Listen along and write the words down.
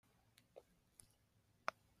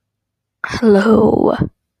Hello.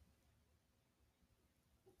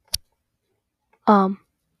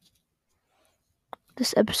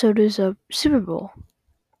 This episode is a Super Bowl.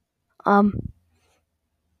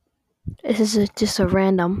 This is just a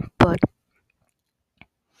random, but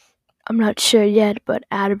I'm not sure yet. But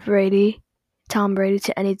add Tom Brady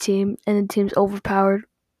to any team, and the team's overpowered.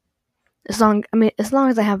 As long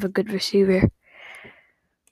as I have a good receiver.